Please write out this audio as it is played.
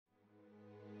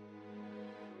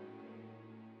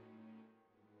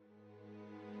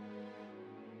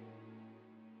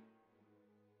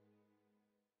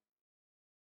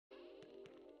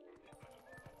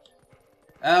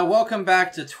Welcome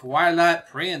back to Twilight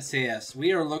Princess.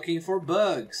 We are looking for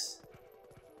bugs.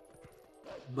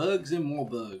 Bugs and more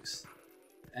bugs.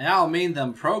 And I don't mean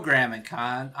them programming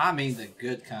kind, I mean the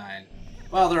good kind.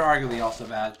 Well, they're arguably also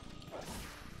bad.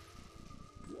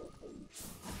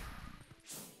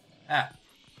 Ah.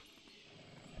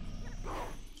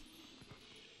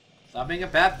 Stop being a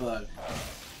bad bug.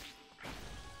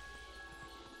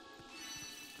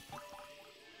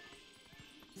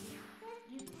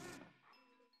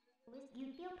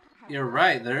 You're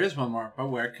right, there is one more, but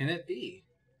where can it be?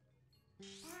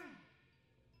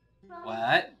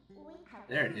 What?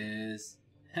 There it is.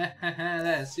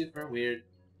 That is super weird.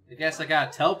 I guess I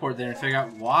gotta teleport there and figure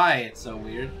out why it's so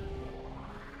weird.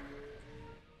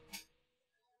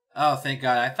 Oh, thank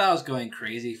God. I thought I was going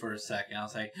crazy for a second. I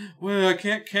was like, well, I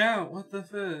can't count. What the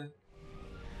fuck?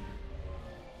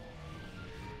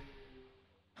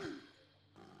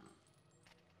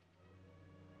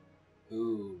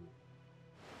 Ooh.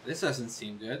 This doesn't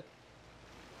seem good.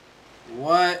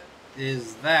 What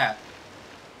is that?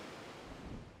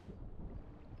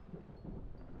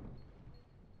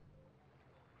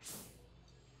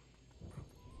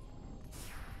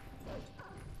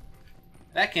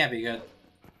 That can't be good.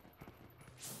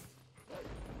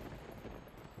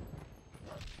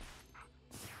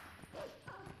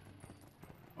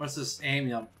 What's this aim?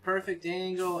 You know, perfect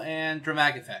angle and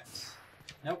dramatic effects.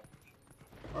 Nope.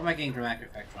 Where am I getting dramatic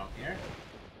effect from here?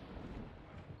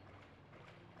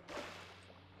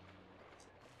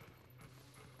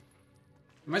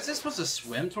 Am I just supposed to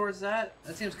swim towards that?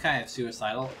 That seems kind of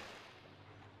suicidal.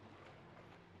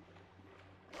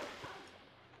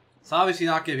 It's obviously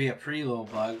not going to be a pretty little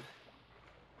bug.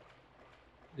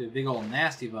 It'll be a big old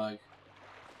nasty bug.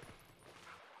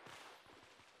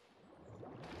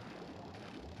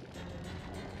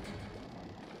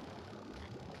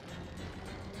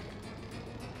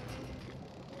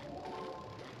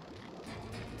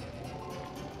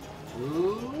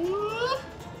 Ooh.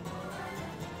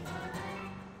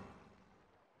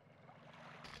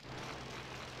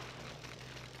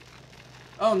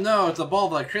 Oh no, it's a ball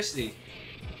of electricity.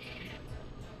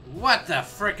 What the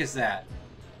frick is that?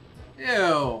 Ew.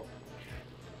 Ew,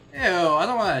 I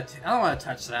don't want to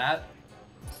touch that.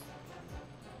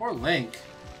 Poor Link.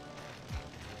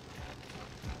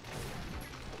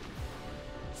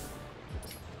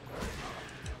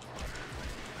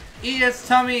 Eat its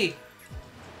tummy.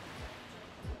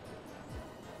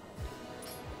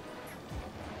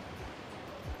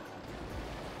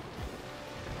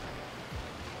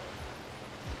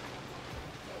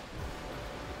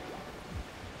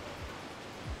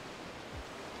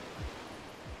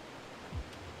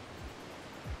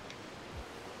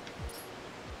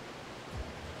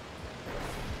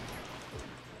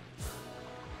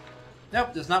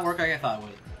 Nope, does not work like I thought it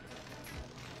would.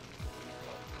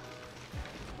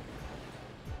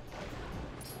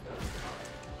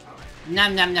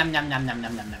 Nom nom nom nom nom nom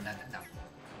nom nom nom nom nom.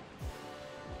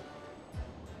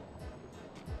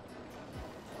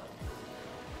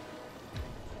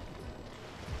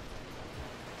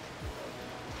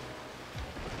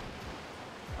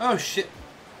 Oh shit.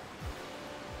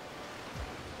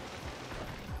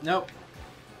 Nope.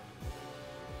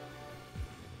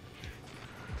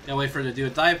 Gotta wait for it to do a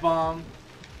dive bomb.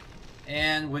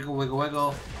 And wiggle, wiggle,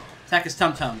 wiggle. Attack his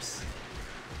tum-tums.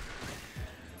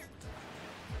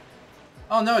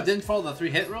 Oh no, it didn't follow the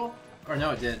 3-hit rule? Or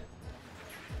no, it did.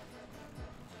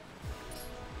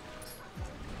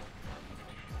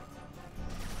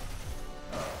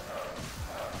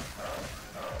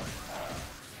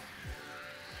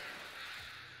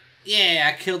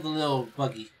 Yeah, I killed the little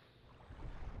buggy.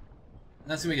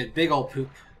 That's gonna make a big old poop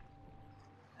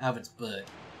out of its butt.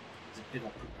 It's a big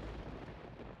old poop.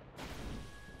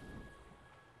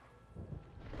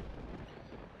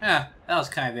 Yeah, that was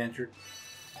kind of entered.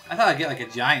 I thought I'd get like a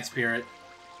giant spirit.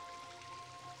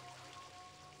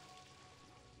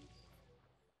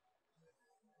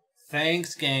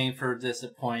 Thanks, game, for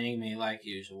disappointing me like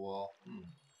usual.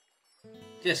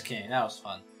 Just kidding, that was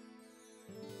fun.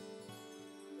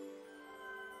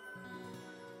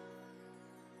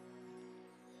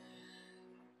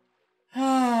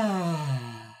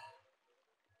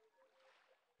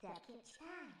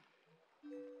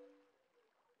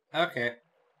 Okay.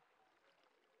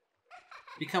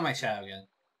 Become my shadow again.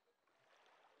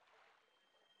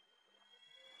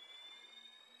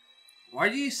 Why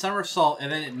do you somersault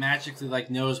and then it magically like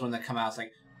knows when they come out? It's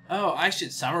like, oh, I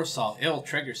should somersault. It'll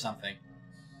trigger something.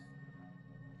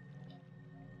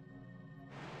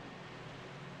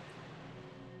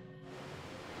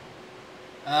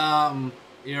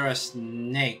 You're a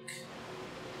snake.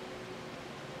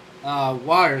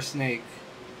 Water snake.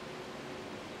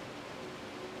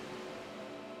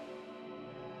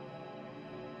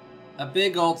 A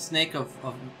big old snake of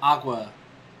agua.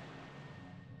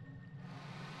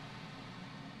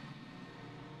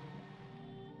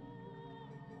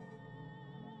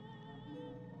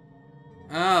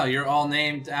 Oh, you're all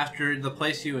named after the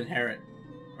place you inherit.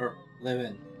 Or live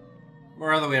in.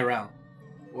 Or other way around.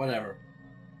 Whatever.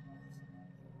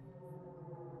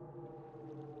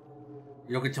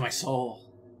 You look into my soul.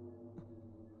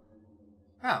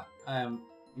 Oh,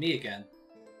 me again.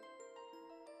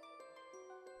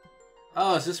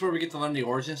 Oh, is this where we get to learn the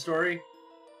origin story?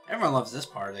 Everyone loves this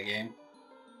part of the game.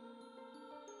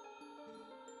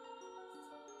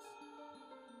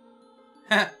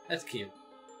 Ha, that's cute.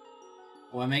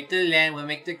 We'll make the land, we'll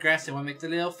make the grass, and we'll make the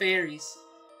little fairies.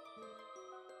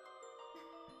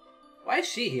 Why is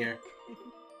she here?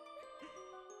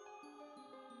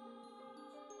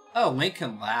 Oh, Link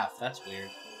can laugh. That's weird.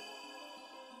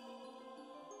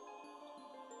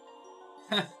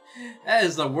 That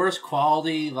is the worst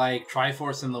quality, like,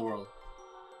 Triforce in the world.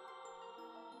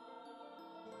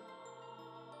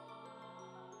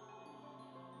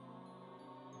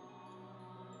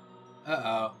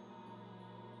 Uh-oh.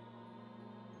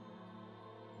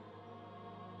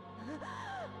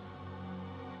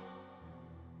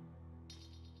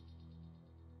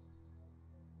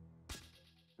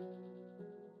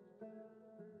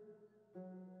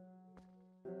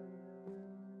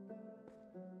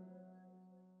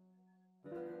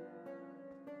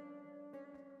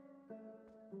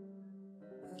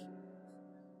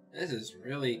 This is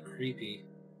really creepy.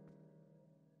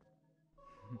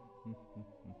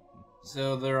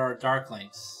 So there are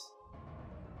Darklings.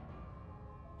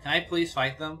 Can I please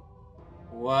fight them?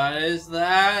 What is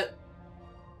that?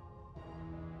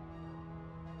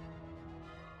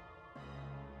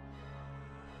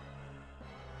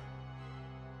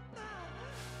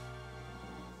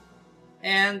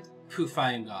 And poof,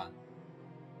 I am gone.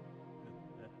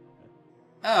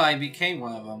 Oh, I became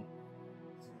one of them.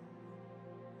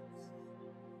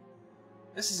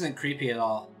 This isn't creepy at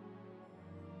all.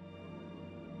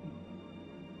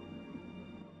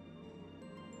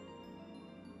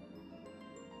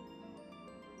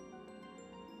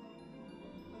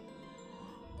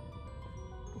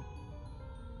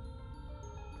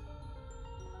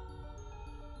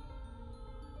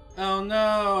 Oh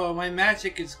no, my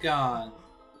magic is gone.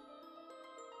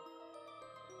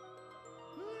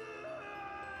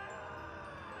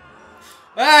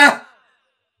 Ah!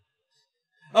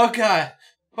 Oh god,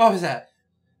 what was that?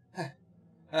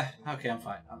 Okay, I'm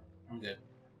fine. I'm good.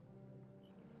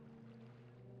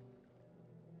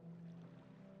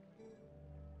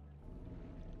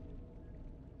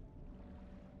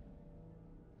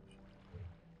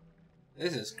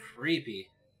 This is creepy.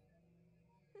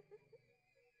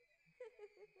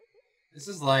 This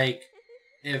is like,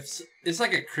 if it's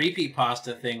like a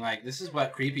creepypasta thing. Like, this is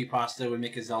what creepypasta would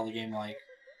make a Zelda game like.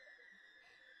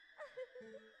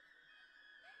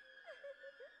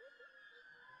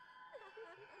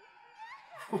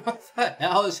 What the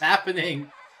hell is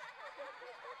happening?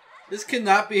 This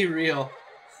cannot be real.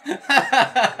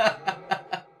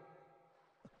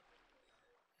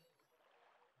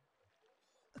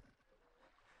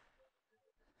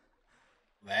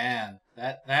 Man,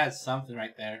 that's something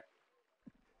right there.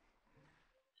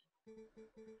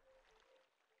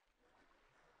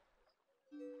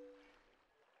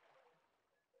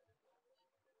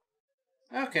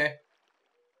 Okay.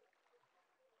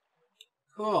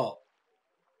 Cool.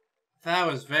 That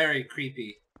was very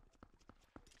creepy.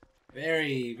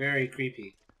 Very, very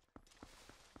creepy.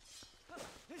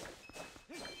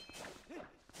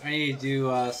 I need to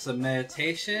do some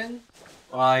meditation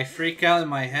while I freak out in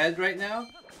my head right now.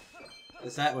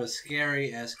 Because that was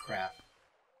scary as crap.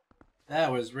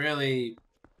 That was really...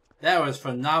 That was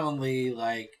phenomenally,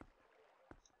 like,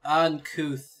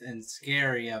 uncouth and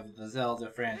scary of the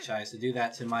Zelda franchise to do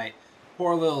that to my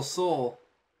poor little soul.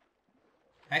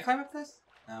 Can I climb up this?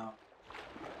 No.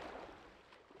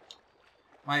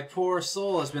 My poor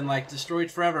soul has been, like,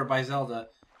 destroyed forever by Zelda.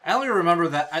 I only remember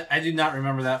that. I do not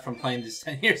remember that from playing this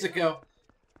 10 years ago.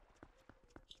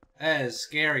 That is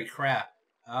scary crap.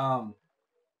 Do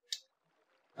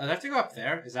I have to go up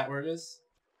there? Is that where it is?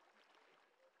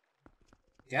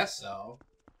 Guess so.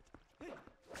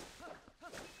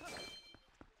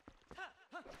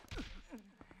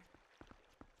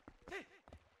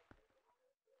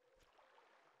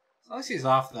 As long as he's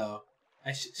off, though.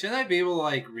 Shouldn't I be able to,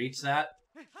 like, reach that?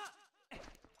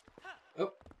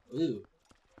 Oh, ooh.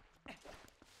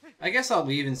 I guess I'll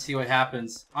leave and see what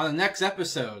happens on the next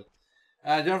episode.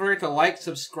 Don't forget to like,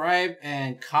 subscribe,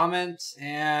 and comment,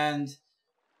 and...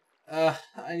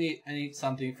 I need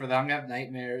something for that. I'm gonna have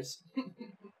nightmares.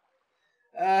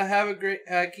 Have a great,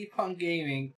 keep on gaming.